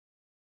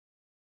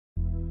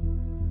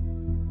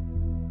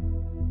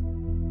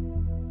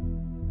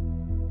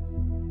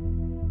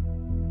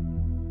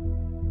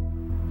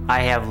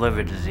I have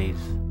liver disease.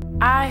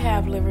 I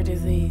have liver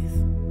disease.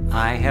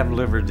 I have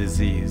liver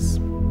disease.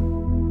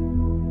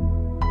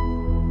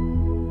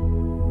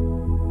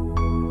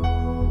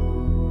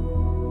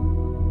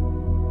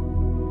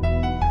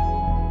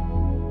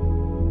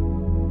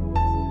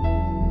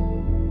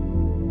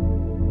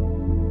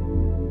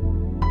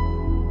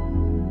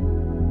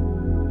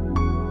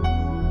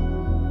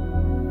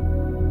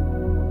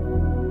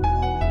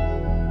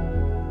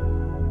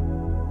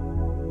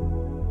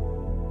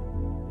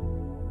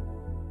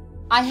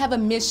 I have a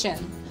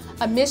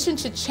mission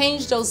to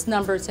change those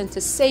numbers and to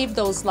save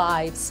those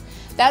lives.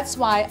 That's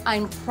why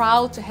I'm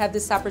proud to have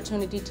this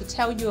opportunity to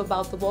tell you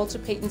about the Walter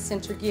Payton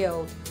Center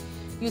Guild.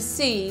 You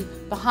see,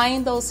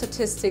 behind those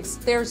statistics,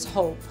 there's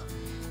hope.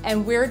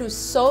 And where do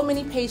so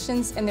many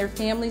patients and their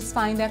families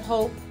find that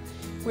hope?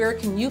 Where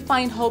can you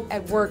find hope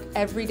at work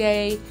every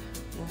day?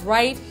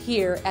 Right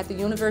here at the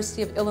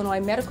University of Illinois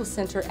Medical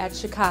Center at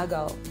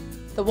Chicago,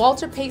 the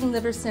Walter Payton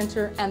Liver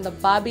Center and the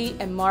Bobby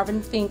and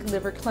Marvin Fink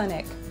Liver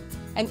Clinic.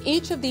 And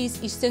each of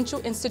these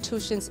essential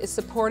institutions is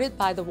supported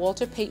by the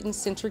Walter Payton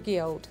Center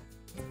Guild.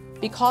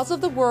 Because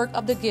of the work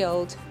of the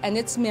Guild and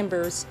its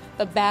members,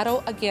 the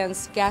battle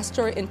against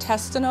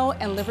gastrointestinal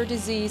and liver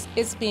disease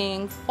is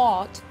being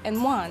fought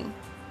and won.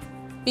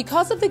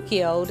 Because of the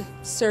Guild,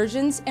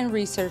 surgeons and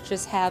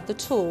researchers have the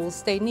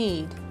tools they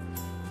need.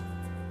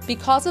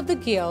 Because of the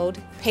Guild,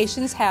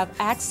 patients have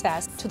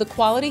access to the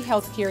quality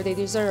health care they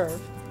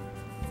deserve.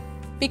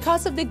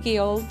 Because of the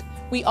Guild,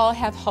 we all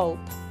have hope.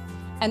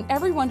 And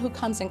everyone who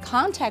comes in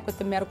contact with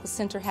the medical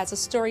center has a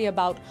story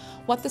about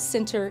what the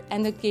center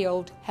and the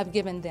Guild have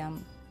given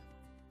them.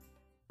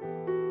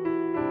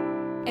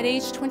 At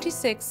age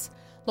 26,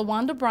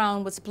 LaWanda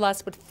Brown was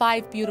blessed with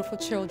 5 beautiful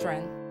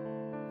children.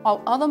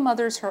 While other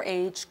mothers her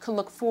age could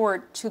look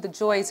forward to the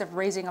joys of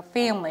raising a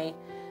family,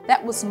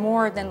 that was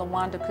more than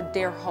LaWanda could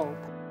dare hope.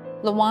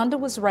 LaWanda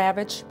was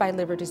ravaged by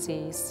liver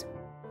disease.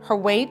 Her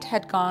weight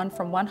had gone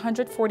from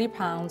 140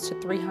 pounds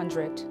to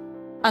 300.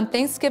 On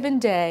Thanksgiving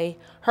Day,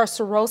 her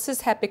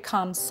cirrhosis had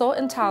become so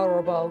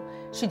intolerable,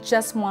 she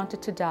just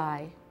wanted to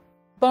die.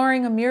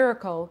 Barring a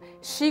miracle,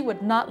 she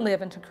would not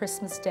live into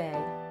Christmas Day.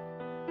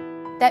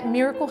 That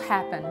miracle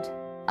happened.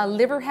 A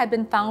liver had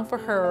been found for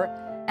her,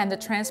 and the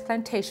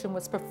transplantation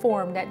was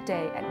performed that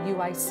day at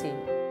UIC.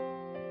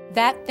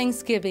 That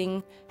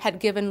Thanksgiving had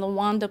given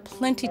LaWanda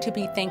plenty to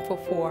be thankful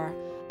for,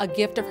 a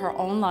gift of her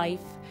own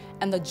life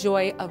and the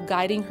joy of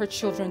guiding her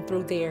children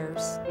through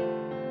theirs.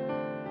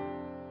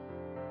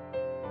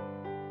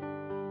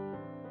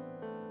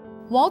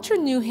 Walter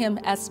knew him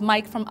as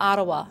Mike from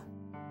Ottawa.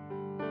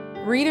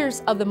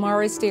 Readers of the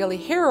Morris Daily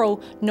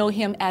Herald know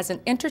him as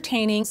an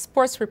entertaining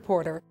sports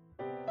reporter.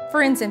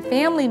 Friends and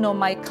family know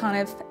Mike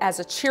Conniff as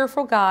a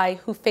cheerful guy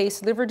who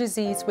faced liver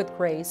disease with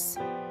grace,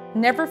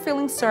 never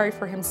feeling sorry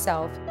for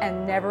himself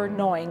and never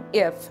knowing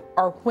if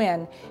or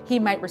when he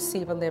might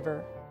receive a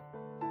liver.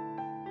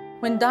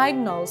 When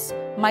diagnosed,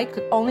 Mike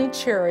could only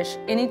cherish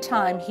any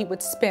time he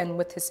would spend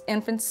with his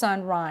infant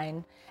son,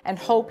 Ryan, and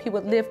hope he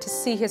would live to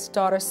see his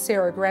daughter,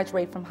 Sarah,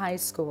 graduate from high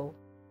school.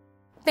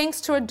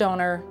 Thanks to a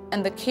donor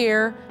and the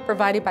care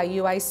provided by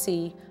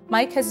UIC,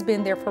 Mike has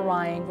been there for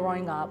Ryan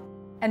growing up.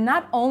 And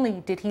not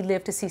only did he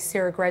live to see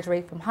Sarah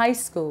graduate from high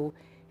school,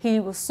 he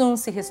will soon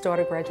see his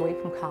daughter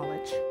graduate from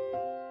college.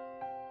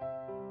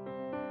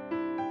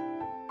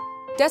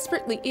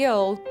 Desperately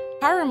ill,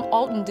 Hiram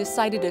Alton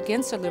decided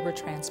against a liver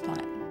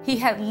transplant. He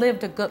had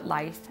lived a good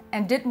life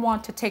and didn't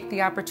want to take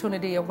the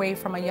opportunity away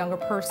from a younger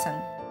person.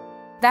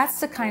 That's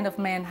the kind of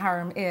man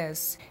Hiram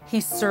is. He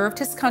served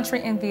his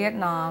country in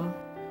Vietnam,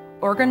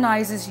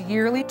 organizes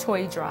yearly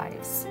toy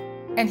drives,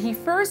 and he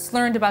first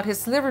learned about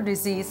his liver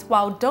disease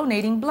while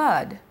donating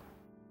blood.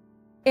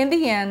 In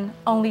the end,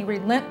 only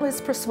relentless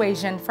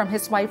persuasion from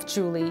his wife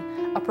Julie,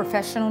 a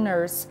professional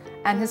nurse,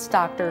 and his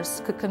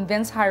doctors could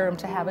convince Hiram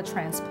to have a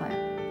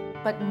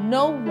transplant. But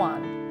no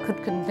one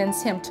could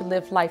convince him to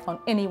live life on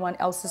anyone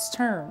else's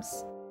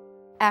terms.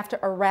 After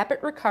a rapid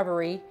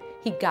recovery,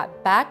 he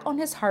got back on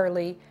his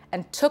Harley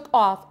and took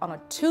off on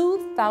a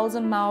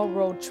 2,000-mile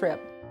road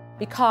trip,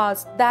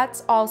 because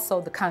that's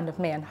also the kind of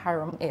man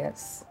Hiram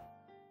is.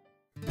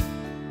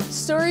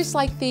 Stories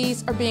like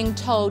these are being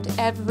told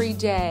every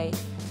day.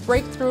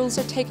 Breakthroughs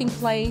are taking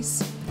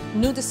place,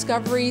 new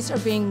discoveries are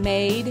being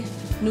made,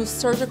 new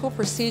surgical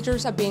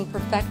procedures are being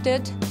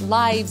perfected,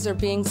 lives are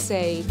being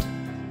saved.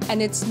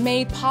 And it's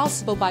made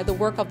possible by the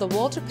work of the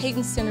Walter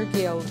Payton Center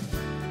Guild.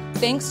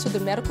 Thanks to the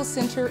Medical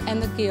Center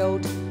and the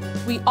Guild,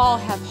 we all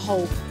have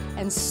hope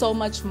and so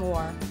much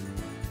more.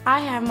 I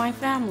have my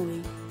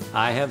family.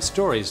 I have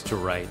stories to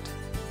write.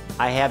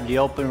 I have the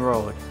open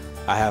road.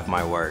 I have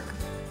my work.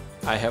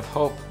 I have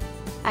hope.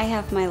 I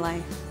have my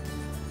life.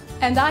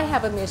 And I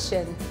have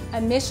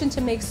a mission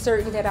to make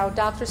certain that our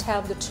doctors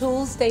have the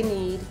tools they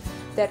need,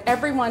 that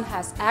everyone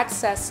has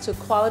access to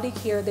quality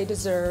care they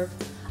deserve.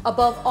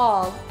 Above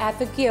all, at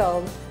the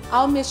Guild,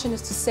 our mission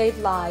is to save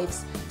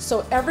lives,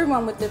 so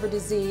everyone with liver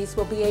disease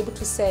will be able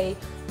to say,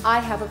 I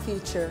have a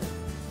future.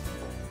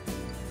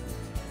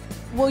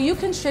 Will you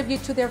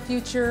contribute to their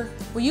future?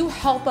 Will you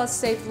help us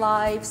save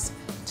lives?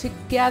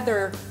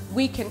 Together,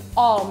 we can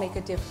all make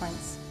a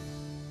difference.